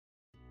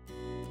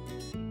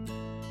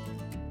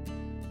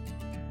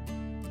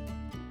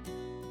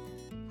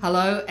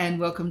Hello and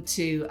welcome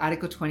to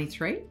Article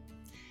 23,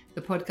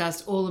 the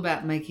podcast all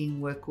about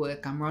making work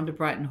work. I'm Rhonda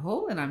Brighton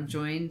Hall and I'm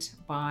joined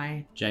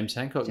by James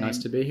Hancock. Nice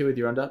to be here with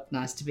you, Rhonda.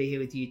 Nice to be here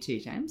with you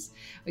too, James.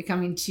 We're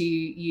coming to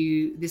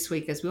you this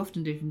week, as we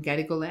often do, from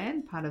Gadigal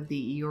land, part of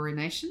the Eora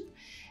Nation.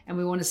 And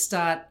we want to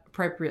start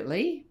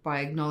appropriately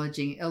by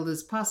acknowledging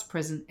elders past,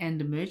 present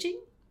and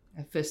emerging,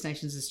 First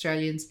Nations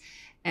Australians,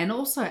 and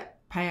also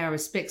pay our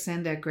respects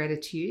and our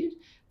gratitude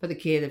for the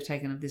care they've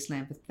taken of this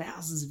land for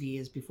thousands of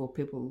years before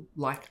people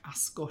like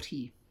us got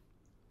here.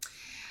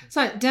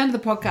 So down to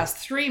the podcast,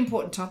 3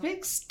 important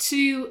topics,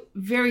 2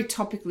 very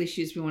topical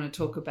issues we want to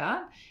talk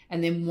about,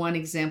 and then 1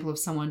 example of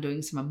someone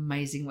doing some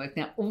amazing work.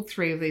 Now, all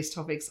 3 of these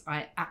topics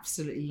I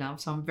absolutely love,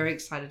 so I'm very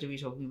excited to be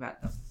talking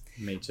about them.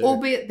 Me too.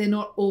 Albeit they're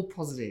not all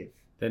positive.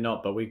 They're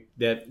not, but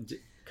they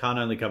can't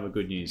only cover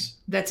good news.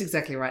 That's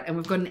exactly right. And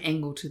we've got an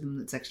angle to them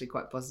that's actually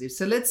quite positive.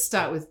 So let's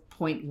start with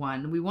point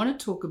 1. We want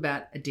to talk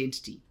about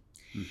identity.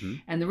 Mm-hmm.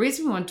 And the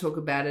reason we want to talk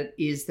about it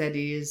is that it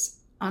is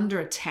under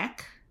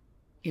attack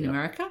in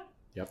America.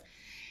 Yep.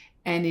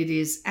 And it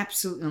is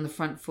absolutely on the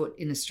front foot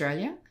in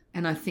Australia.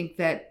 And I think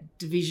that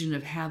division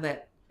of how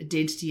that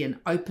identity and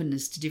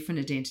openness to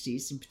different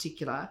identities in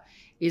particular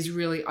is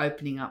really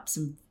opening up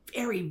some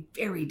very,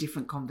 very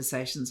different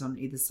conversations on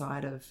either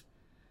side of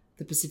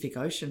the Pacific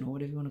Ocean, or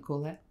whatever you want to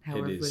call that,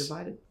 however we're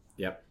divided.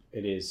 Yep,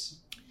 it is.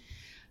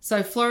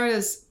 So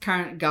Florida's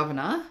current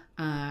governor,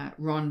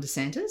 Ron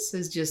DeSantis,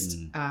 has just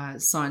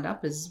signed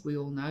up. As we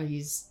all know,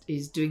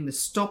 he's doing the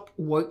Stop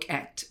Woke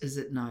Act, as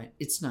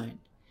it's known.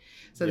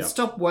 So the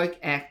Stop Woke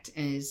Act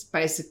is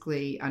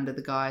basically under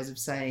the guise of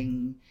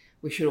saying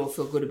we should all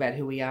feel good about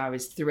who we are,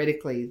 is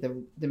theoretically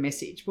the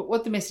message. But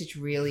what the message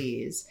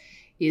really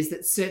is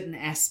that certain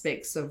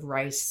aspects of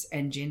race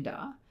and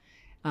gender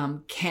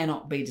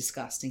cannot be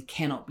discussed and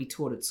cannot be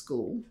taught at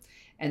school.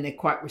 And they're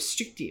quite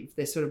restrictive.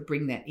 They sort of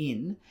bring that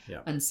in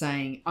and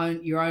saying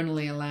you're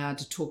only allowed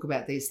to talk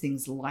about these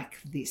things like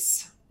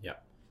this. Yeah.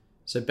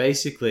 So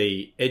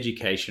basically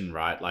education,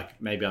 right?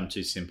 Like maybe I'm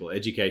too simple.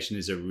 Education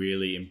is a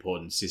really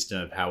important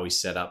system of how we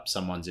set up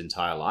someone's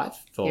entire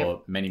life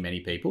for many,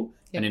 many people.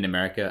 Yep. And in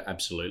America,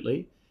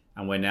 absolutely.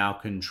 And we're now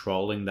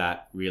controlling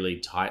that really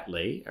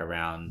tightly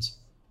around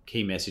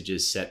key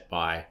messages set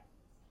by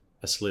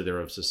a slither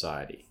of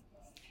society.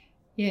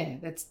 Yeah,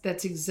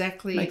 that's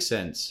exactly... Makes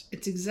sense.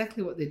 It's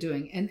exactly what they're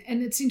doing. And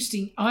it's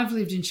interesting. I've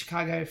lived in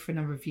Chicago for a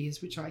number of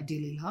years, which I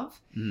dearly love.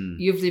 Mm.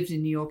 You've lived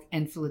in New York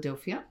and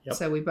Philadelphia. Yep.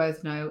 So we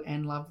both know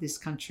and love this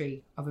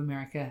country of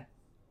America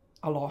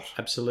a lot.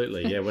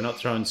 Absolutely. Yeah, we're not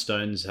throwing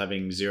stones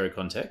having zero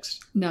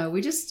context. No,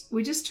 we're just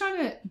trying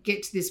to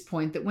get to this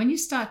point that when you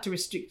start to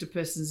restrict a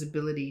person's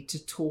ability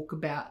to talk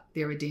about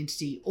their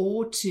identity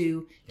or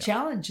to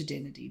challenge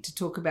identity, to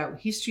talk about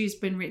what history has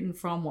been written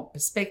from, what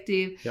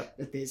perspective,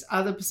 that there's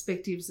other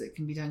perspectives that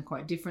can be done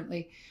quite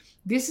differently,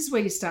 this is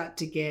where you start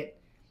to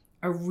get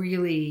a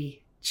really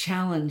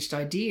challenged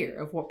idea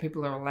of what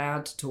people are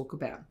allowed to talk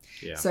about.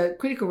 Yeah. So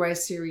critical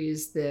race theory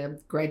is the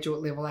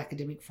graduate level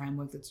academic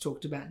framework that's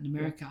talked about in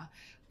America,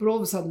 but all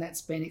of a sudden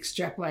that's been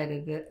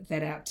extrapolated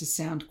that out to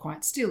sound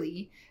quite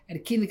silly at a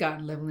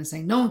kindergarten level. They're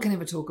saying no one can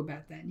ever talk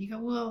about that. And you go,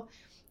 well,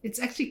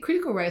 it's actually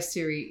critical race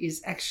theory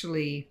is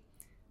actually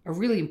a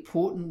really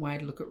important way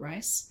to look at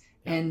race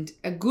and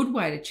a good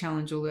way to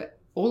challenge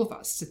all of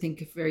us to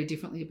think very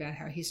differently about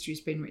how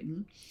history's been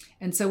written.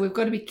 And so we've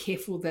got to be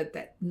careful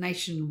that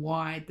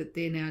nationwide that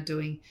they're now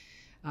doing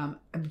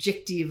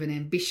objective and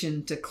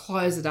ambition to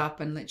close it up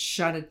and let's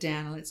shut it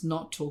down and let's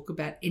not talk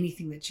about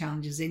anything that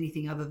challenges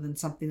anything other than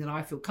something that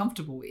I feel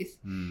comfortable with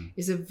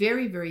is a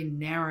very, very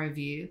narrow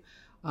view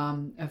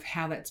of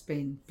how that's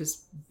been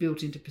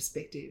built into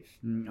perspective.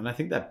 And I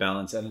think that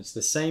balance, and it's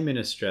the same in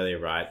Australia,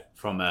 right,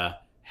 from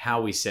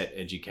how we set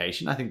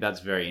education. I think that's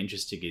very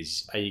interesting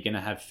is, are you going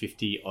to have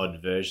 50 odd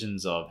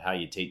versions of how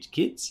you teach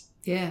kids?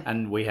 Yeah.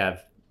 And we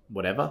have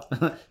whatever,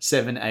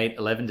 7, 8,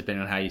 11,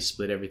 depending on how you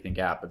split everything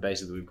out. But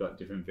basically we've got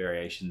different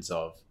variations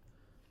of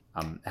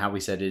how we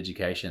set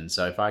education.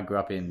 So if I grew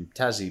up in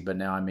Tassie, but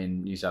now I'm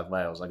in New South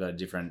Wales, I got a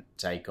different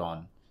take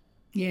on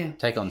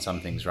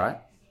some things, right?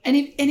 And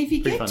if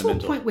you get to a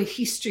point where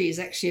history is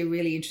actually a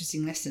really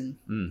interesting lesson,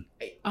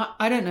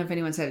 I don't know if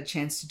anyone's had a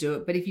chance to do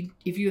it, but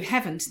if you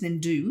haven't, then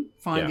do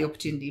find the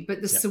opportunity.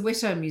 But the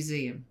Soweto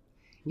Museum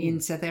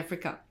in South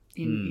Africa,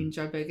 in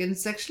Joburg, and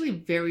it's actually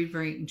very,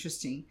 very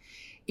interesting,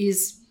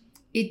 is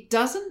it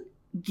doesn't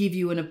give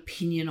you an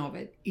opinion of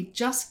it. It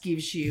just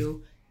gives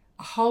you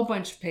a whole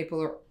bunch of people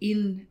are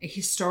in a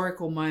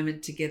historical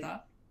moment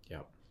together,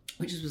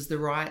 which was the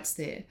riots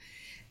there.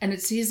 And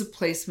here's a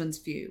policeman's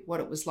view, what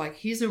it was like.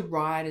 Here's a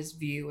rioter's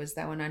view as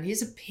they were known.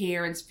 Here's a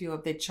parent's view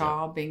of their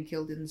child being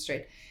killed in the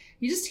street.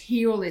 You just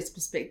hear all these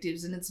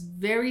perspectives and it's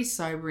very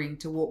sobering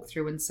to walk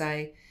through and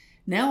say,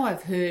 now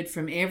I've heard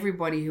from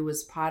everybody who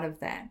was part of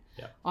that.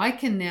 Yeah. I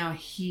can now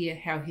hear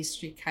how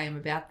history came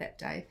about that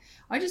day.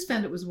 I just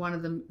found it was one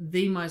of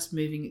the most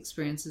moving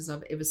experiences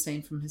I've ever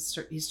seen from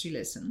history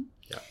lesson.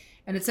 Yeah.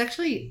 And it's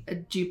actually a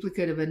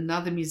duplicate of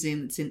another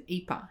museum that's in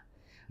Ypres.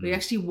 We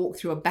actually walked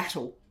through a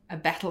battle a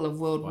battle of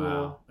World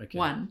War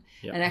One,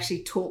 and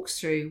actually talks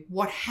through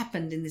what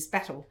happened in this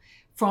battle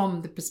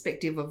from the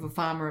perspective of a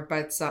farmer of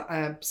both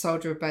a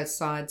soldier of both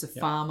sides, a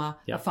farmer,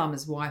 a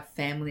farmer's wife,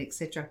 family,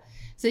 etc.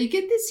 So you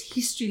get this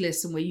history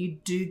lesson where you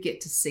do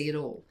get to see it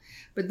all.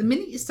 But the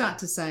minute you start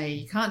to say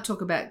you can't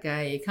talk about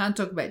gay, you can't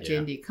talk about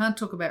gender, you can't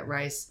talk about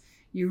race,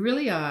 you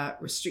really are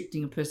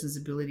restricting a person's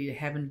ability to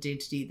have an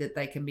identity that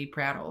they can be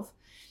proud of,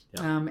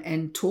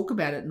 and talk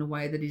about it in a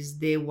way that is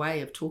their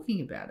way of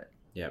talking about it.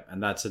 Yeah,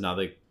 and that's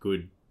another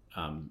good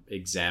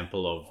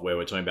example of where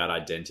we're talking about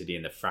identity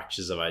and the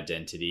fractures of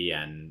identity,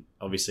 and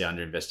obviously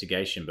under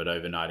investigation, but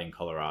overnight in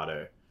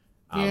Colorado,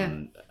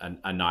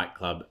 a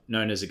nightclub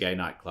known as a gay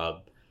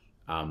nightclub,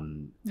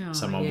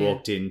 someone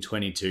walked in,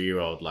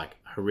 22-year-old, like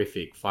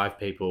horrific, 5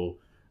 people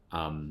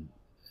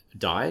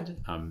died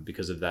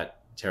because of that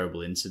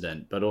terrible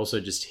incident, but also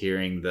just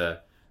hearing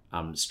the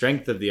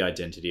strength of the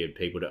identity of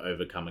people to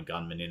overcome a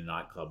gunman in a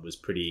nightclub was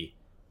pretty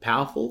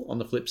powerful on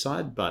the flip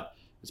side, but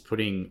it's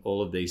putting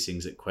all of these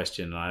things at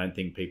question, and I don't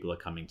think people are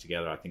coming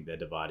together. I think they're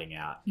dividing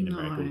out in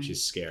America, which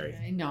is scary.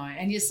 No,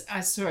 and yes,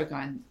 I saw a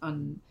guy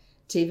on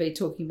TV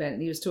talking about it,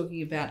 and he was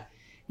talking about,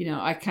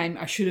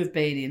 I should have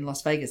been in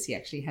Las Vegas. He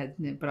actually had,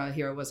 but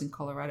I was in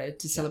Colorado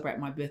to celebrate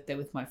my birthday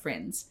with my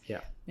friends.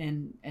 Yeah.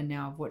 And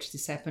now I've watched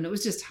this happen. It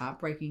was just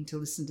heartbreaking to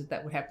listen to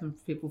that would happen for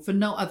people for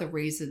no other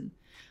reason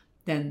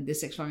than their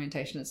sexual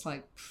orientation. It's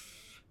like,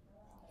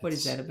 what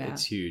is that about?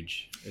 It's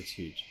huge. It's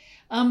huge.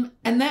 And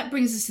that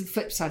brings us to the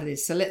flip side of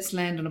this. So let's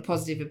land on a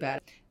positive about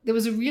it. There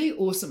was a really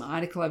awesome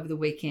article over the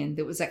weekend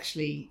that was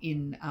actually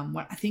in,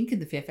 I think in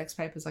the Fairfax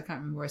papers. I can't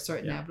remember where I saw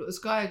it now, but it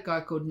was a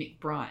guy called Nick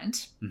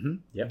Bryant. Mm-hmm.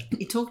 Yep.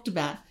 He talked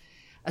about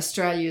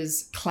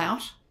Australia's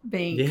clout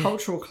being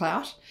cultural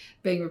clout,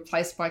 being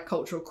replaced by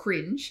cultural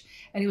cringe.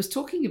 And he was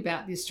talking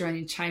about the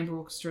Australian Chamber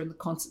Orchestra and the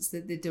concerts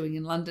that they're doing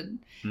in London,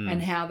 and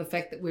how the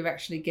fact that we're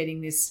actually getting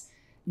this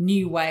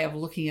new way of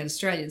looking at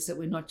Australians, that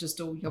we're not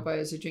just all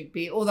yobbos who drink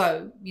beer,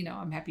 although,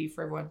 I'm happy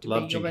for everyone to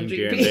love be yobbo drinking and drink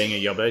beer and being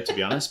a yobbo, to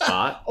be honest,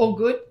 but all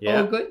good.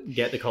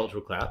 Get the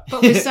cultural clout.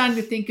 But we're starting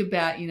to think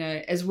about,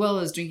 as well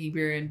as drinking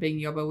beer and being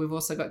yobbo, we've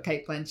also got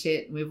Kate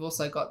Blanchett, and we've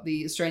also got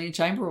the Australian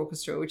Chamber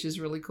Orchestra, which is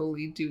really cool.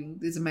 You're doing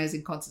these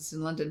amazing concerts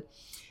in London.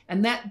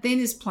 And that then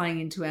is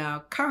playing into our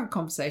current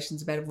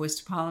conversations about a voice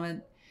to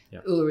Parliament,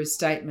 Ulru's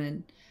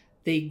statement,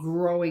 the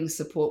growing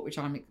support, which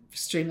I'm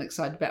extremely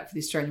excited about, for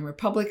the Australian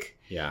Republic,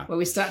 where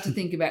we start to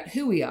think about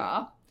who we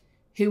are,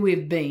 who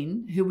we've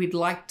been, who we'd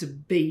like to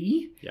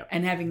be,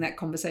 and having that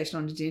conversation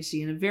on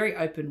identity in a very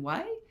open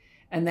way.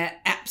 And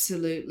that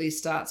absolutely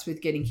starts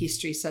with getting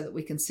history so that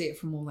we can see it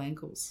from all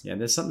angles. Yeah,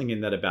 there's something in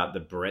that about the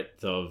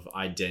breadth of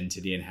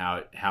identity and how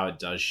it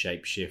does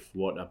shape shift.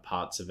 What are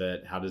parts of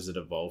it? How does it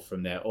evolve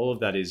from there? All of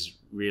that is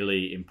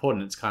really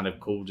important. It's kind of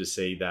cool to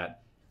see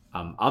that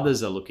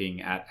others are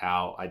looking at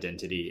our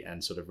identity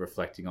and sort of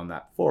reflecting on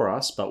that for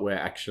us, but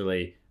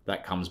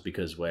that comes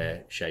because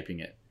we're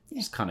shaping it.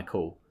 It's kind of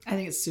cool. I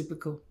think it's super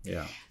cool.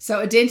 Yeah. So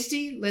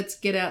identity, let's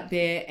get out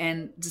there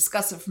and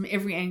discuss it from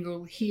every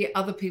angle, hear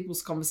other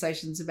people's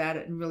conversations about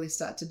it, and really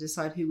start to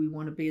decide who we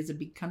want to be as a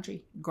big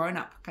country,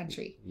 grown-up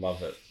country.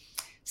 Love it.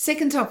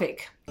 Second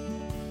topic.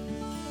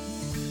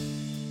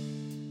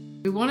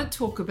 We want to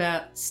talk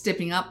about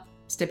stepping up,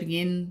 stepping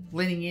in,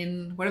 leaning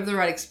in, whatever the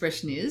right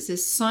expression is.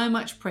 There's so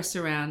much press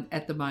around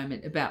at the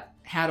moment about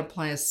how to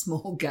play a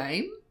small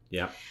game.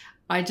 Yeah.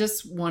 I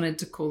just wanted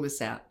to call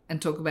this out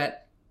and talk about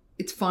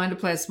it's fine to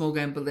play a small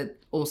game, but let's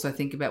also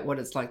think about what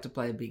it's like to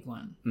play a big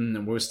one.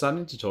 And we're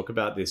starting to talk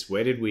about this.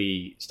 Where did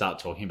we start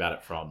talking about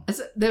it from?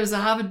 There was a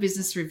Harvard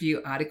Business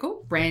Review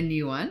article, brand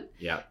new one.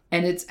 Yeah.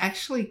 And it's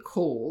actually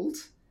called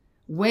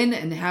When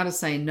and How to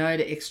Say No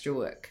to Extra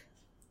Work.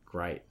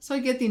 Great. So I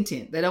get the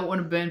intent. They don't want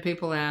to burn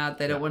people out.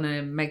 They don't want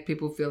to make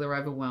people feel they're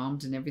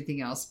overwhelmed and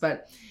everything else.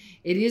 But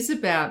it is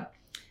about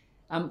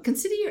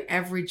consider your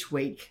average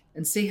week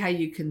and see how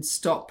you can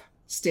stop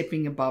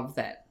stepping above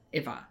that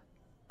ever.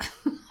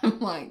 I'm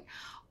like,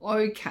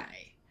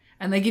 okay.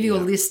 And they give you a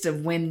list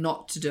of when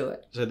not to do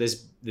it. So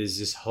there's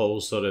this whole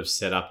sort of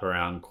setup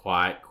around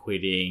quiet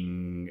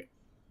quitting,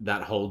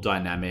 that whole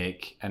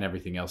dynamic and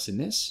everything else in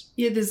this?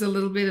 Yeah, there's a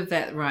little bit of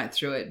that right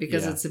through it,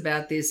 because it's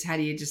about this, how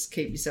do you just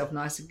keep yourself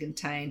nice and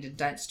contained and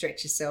don't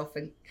stretch yourself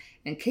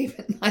and keep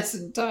it nice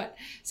and tight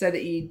so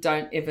that you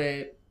don't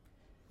ever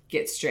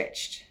get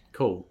stretched.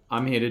 Cool.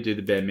 I'm here to do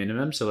the bare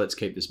minimum, so let's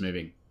keep this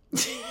moving.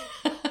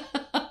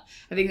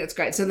 I think that's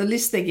great. So the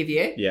list they give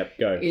you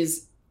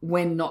is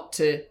when not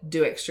to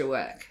do extra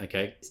work.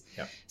 Okay.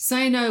 Yep.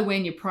 Say no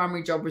when your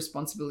primary job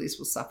responsibilities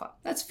will suffer.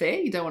 That's fair.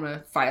 You don't want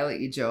to fail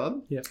at your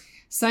job. Yep.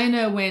 Say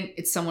no when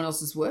it's someone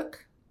else's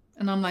work.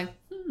 And I'm like,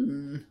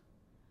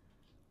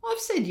 I've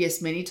said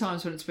yes many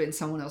times when it's been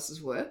someone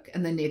else's work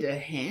and they need a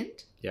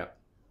hand. Yeah.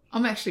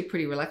 I'm actually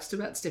pretty relaxed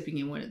about stepping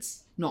in when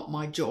it's not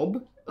my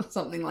job or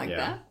something like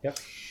that. Yep.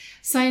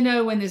 Say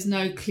no when there's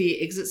no clear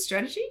exit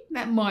strategy.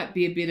 That might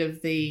be a bit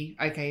of the,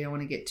 okay, you don't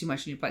want to get too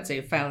much on your plate, so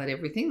you fail at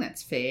everything.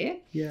 That's fair.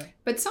 Yeah.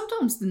 But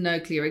sometimes the no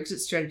clear exit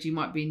strategy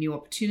might be a new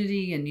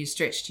opportunity, a new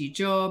stretch to your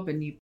job, a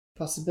new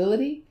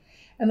possibility.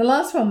 And the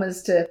last one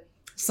was to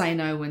say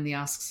no when the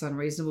ask's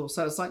unreasonable.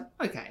 So it's like,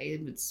 okay,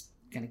 if it's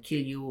going to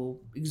kill you or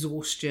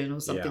exhaustion or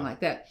something like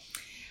that.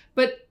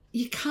 But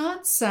you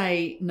can't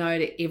say no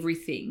to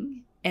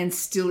everything and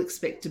still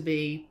expect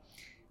to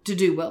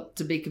do well,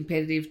 to be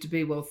competitive, to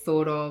be well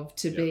thought of,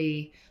 to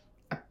be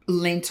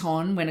lent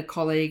on when a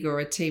colleague or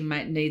a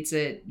teammate needs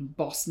it,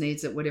 boss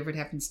needs it, whatever it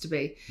happens to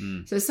be.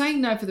 So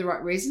saying no for the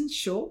right reasons,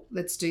 sure,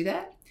 let's do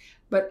that.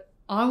 But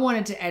I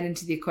wanted to add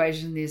into the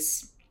equation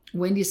this,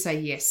 when do you say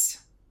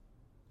yes?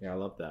 Yeah, I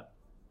love that.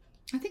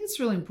 I think it's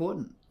really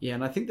important. Yeah,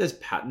 and I think there's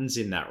patterns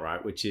in that,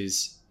 right? Which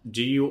is,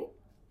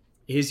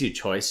 here's your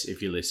choice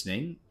if you're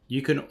listening.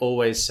 You can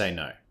always say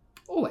no.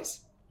 Always.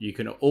 You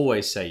can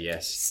always say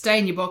yes. Stay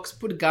in your box,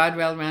 put a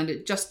guardrail around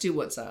it, just do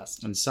what's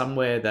asked. And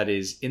somewhere that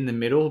is in the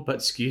middle but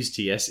skews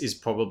to yes is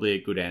probably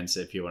a good answer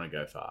if you want to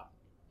go far.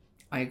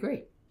 I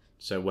agree.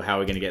 So how are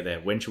we going to get there?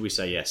 When should we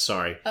say yes?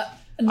 Sorry.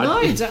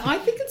 I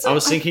think it's... I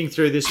was thinking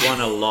through this one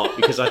a lot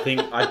because I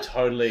think I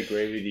totally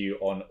agree with you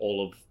on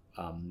all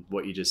of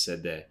what you just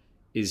said there.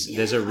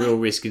 There's a real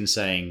risk in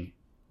saying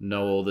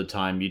no all the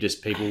time.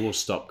 People will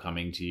stop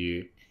coming to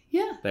you.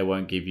 Yeah. They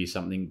won't give you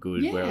something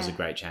good where it was a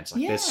great chance.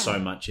 There's so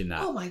much in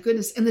that. Oh my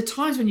goodness. And the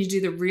times when you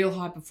do the real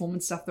high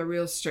performance stuff, the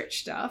real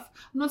stretch stuff,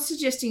 I'm not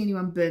suggesting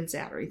anyone burns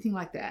out or anything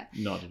like that.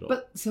 Not at all.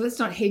 But so let's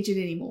not hedge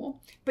it anymore.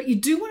 But you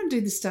do want to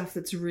do the stuff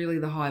that's really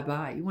the high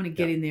bar. You want to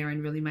get in there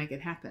and really make it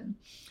happen.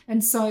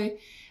 And so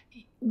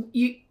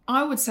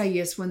I would say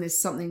yes when there's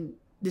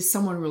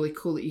someone really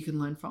cool that you can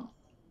learn from.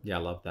 Yeah, I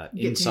love that.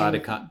 Inside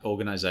a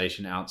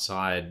organisation,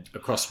 outside,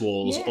 across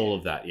walls, all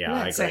of that. Yeah, I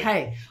agree. So,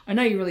 hey, I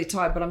know you're really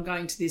tired, but I'm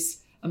going to this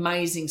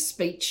amazing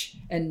speech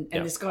and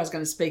this guy's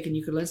going to speak and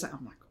you could learn something.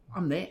 I'm like,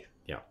 I'm there.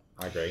 Yeah,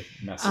 I agree.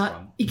 Massive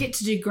one. You get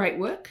to do great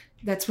work.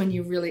 That's when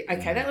you really,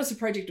 that was the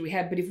project we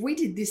had, but if we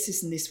did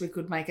this, and this, we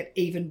could make it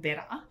even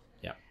better.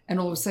 Yeah. And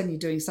all of a sudden you're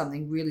doing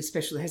something really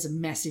special that has a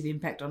massive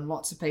impact on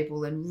lots of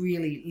people and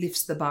really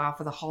lifts the bar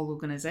for the whole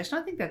organisation.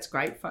 I think that's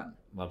great fun.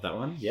 Love that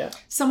one. Yeah.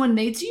 Someone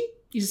needs you.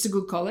 You're just a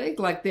good colleague.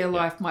 Like their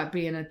life might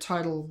be in a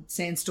total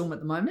sandstorm at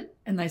the moment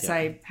and they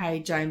say, hey,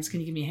 James,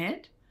 can you give me a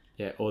hand?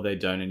 Yeah, or they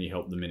don't and you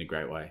help them in a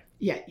great way.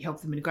 Yeah, you help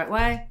them in a great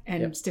way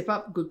and step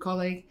up, good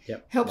colleague.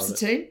 Yep. Helps the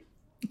team.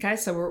 Okay,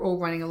 so we're all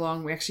running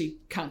along. We actually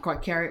can't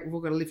quite carry it. We've all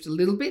got to lift a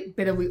little bit.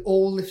 Better we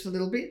all lift a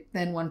little bit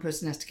than one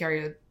person has to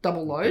carry a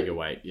double load. Bigger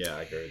weight. Yeah,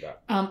 I agree with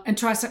that. And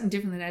try something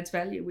different that adds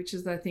value, which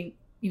is, I think,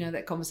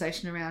 that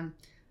conversation around,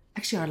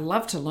 actually, I'd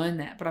love to learn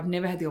that, but I've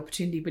never had the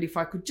opportunity. But if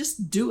I could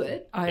just do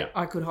it,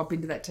 I could hop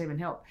into that team and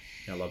help.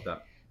 I love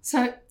that.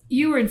 So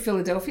you were in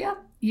Philadelphia.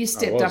 You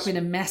stepped up in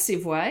a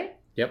massive way.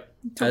 Yep.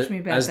 Talk to me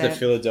about that. As the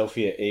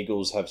Philadelphia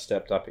Eagles have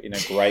stepped up in a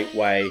great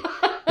way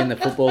in the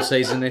football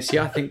season this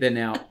year. I think they're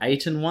now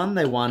 8-1.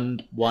 They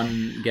won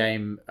one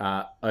game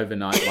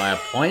overnight by a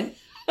point.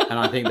 And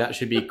I think that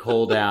should be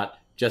called out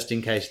just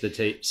in case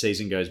the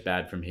season goes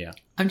bad from here.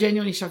 I'm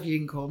genuinely shocked you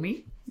didn't call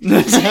me.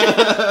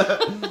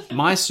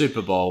 My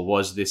Super Bowl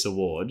was this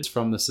award. It's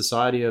from the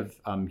Society of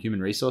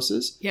Human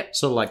Resources. Yep.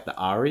 Sort of like the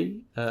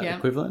ARI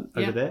equivalent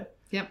over there.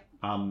 Yep.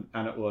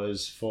 And it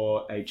was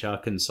for HR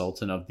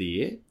Consultant of the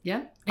Year.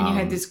 Yeah. And you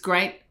had this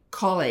great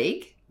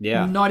colleague,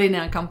 not in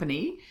our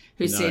company,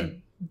 who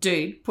said,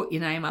 dude, put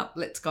your name up,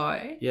 let's go.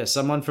 Yeah,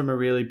 someone from a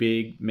really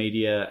big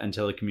media and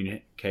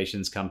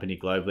telecommunications company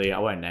globally. I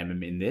won't name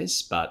them in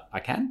this, but I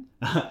can.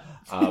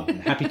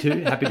 Happy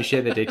to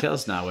share their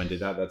details. No, I won't do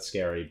that. That's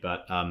scary.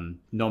 But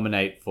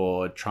nominate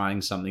for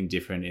trying something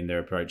different in their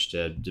approach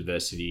to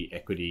diversity,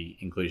 equity,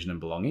 inclusion, and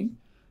belonging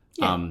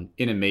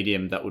in a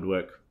medium that would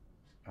work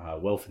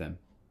well for them.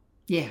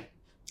 Yeah.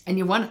 And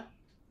you won it.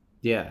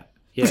 Yeah.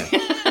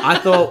 I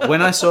thought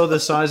when I saw the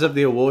size of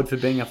the award for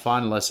being a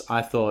finalist,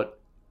 I thought,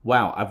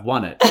 wow, I've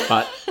won it.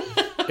 But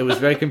it was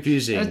very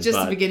confusing. It was just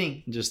the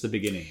beginning. Just the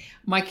beginning.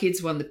 My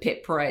kids won the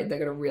pet parade. They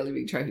got a really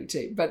big trophy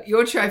too. But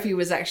your trophy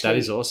was actually... That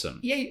is awesome.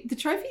 Yeah, the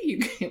trophy you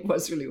got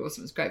was really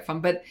awesome. It was great fun.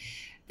 But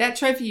that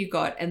trophy you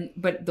got,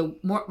 but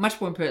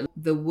much more important,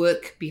 the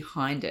work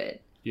behind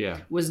it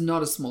was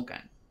not a small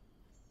game.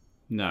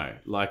 No.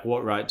 Like,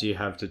 what right do you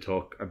have to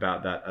talk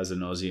about that as an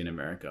Aussie in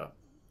America?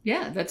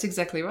 Yeah, that's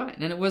exactly right.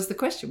 And it was the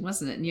question,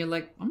 wasn't it? And you're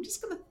like, I'm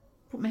just going to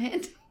put my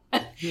hand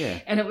Yeah.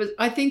 And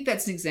I think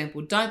that's an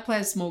example. Don't play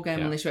a small game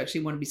unless you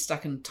actually want to be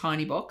stuck in a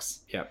tiny box.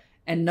 Yep.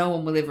 And no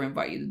one will ever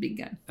invite you to the big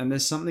game. And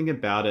there's something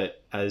about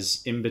it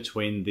as in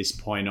between this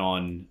point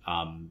on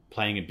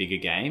playing a bigger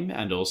game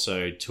and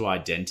also to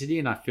identity.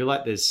 And I feel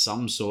like there's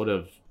some sort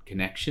of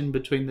connection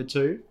between the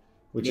two,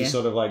 which is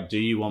sort of like, do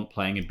you want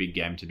playing a big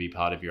game to be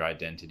part of your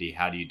identity?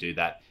 How do you do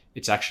that?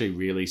 It's actually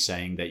really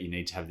saying that you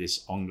need to have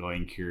this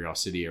ongoing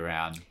curiosity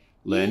around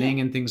learning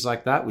and things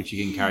like that, which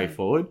you can carry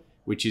forward,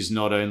 which is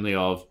not only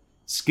of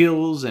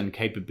skills and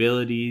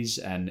capabilities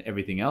and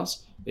everything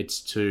else,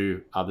 it's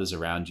to others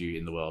around you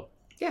in the world.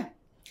 Yeah.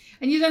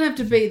 And you don't have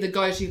to be the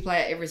go-to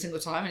player every single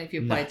time. And if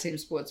you play team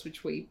sports,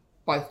 which we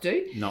both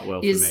do. Not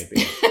well is, for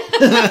me.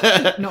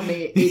 But not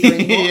me either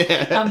anymore.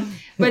 Yeah.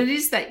 But it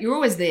is that you're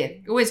always there.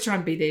 You always try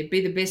and be there.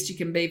 Be the best you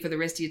can be for the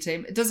rest of your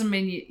team. It doesn't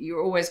mean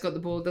you're always got the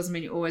ball. It doesn't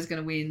mean you're always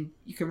going to win.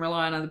 You can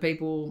rely on other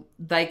people.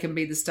 They can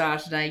be the star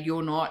today.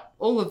 You're not.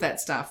 All of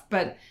that stuff.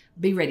 But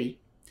be ready.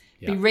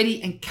 Yeah. Be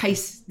ready in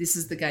case this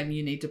is the game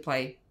you need to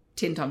play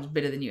 10 times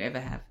better than you ever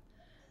have.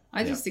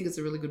 I just think it's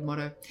a really good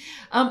motto.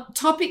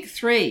 Topic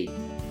 3.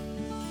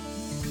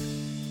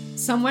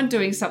 Someone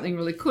doing something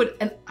really good.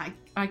 And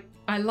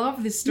I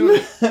love this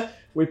story.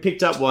 We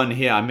picked up one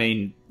here. I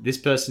mean, this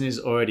person is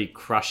already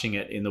crushing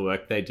it in the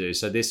work they do.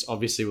 So this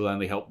obviously will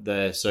only help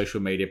their social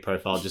media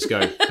profile just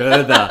go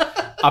further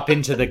up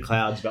into the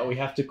clouds. But we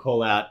have to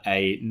call out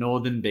a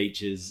Northern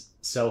Beaches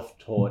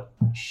self-taught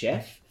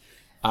chef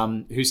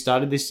who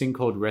started this thing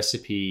called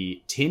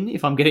Recipe Tin,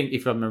 if I'm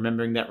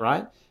remembering that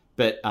right.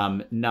 But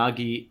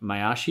Nagi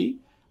Mayashi,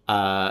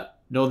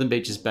 Northern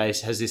Beaches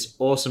base, has this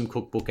awesome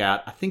cookbook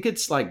out. I think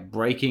it's like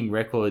breaking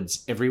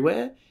records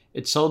everywhere.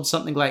 It sold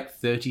something like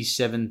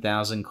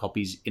 37,000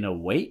 copies in a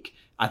week.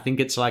 I think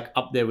it's like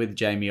up there with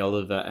Jamie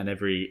Oliver and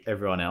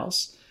everyone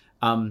else.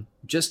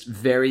 Just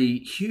very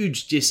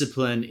huge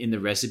discipline in the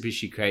recipes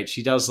she creates.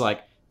 She does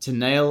like to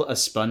nail a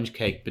sponge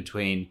cake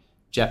between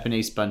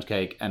Japanese sponge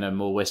cake and a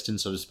more Western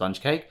sort of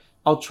sponge cake.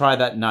 I'll try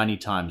that 90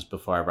 times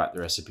before I write the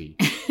recipe.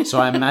 So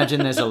I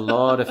imagine there's a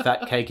lot of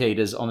fat cake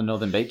eaters on the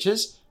Northern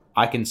Beaches.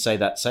 I can say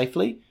that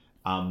safely.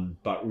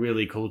 But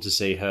really cool to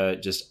see her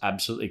just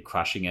absolutely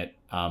crushing it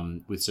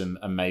with some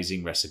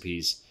amazing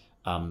recipes.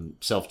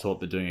 Self-taught,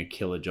 but doing a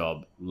killer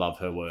job. Love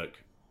her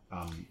work.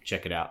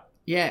 Check it out.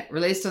 Yeah,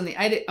 released on the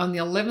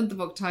 11th of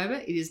October.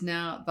 It is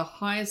now the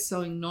highest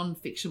selling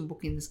non-fiction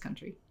book in this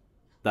country.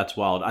 That's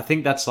wild. I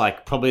think that's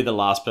like probably the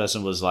last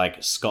person was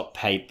like Scott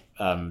Pape,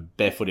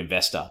 Barefoot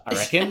Investor. I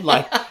reckon.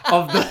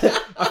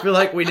 I feel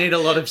like we need a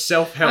lot of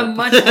self-help. I'm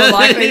much more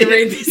likely to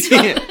read this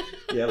one.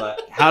 Yeah,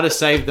 like how to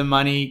save the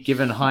money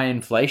given high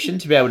inflation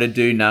to be able to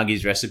do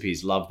Nagi's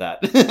recipes. Love that.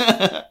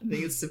 I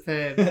think it's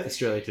superb.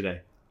 Australia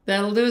Today.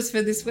 That'll do us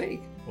for this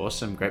week.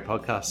 Awesome. Great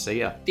podcast. See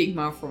ya. Big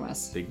mile from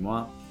us. Big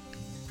mile.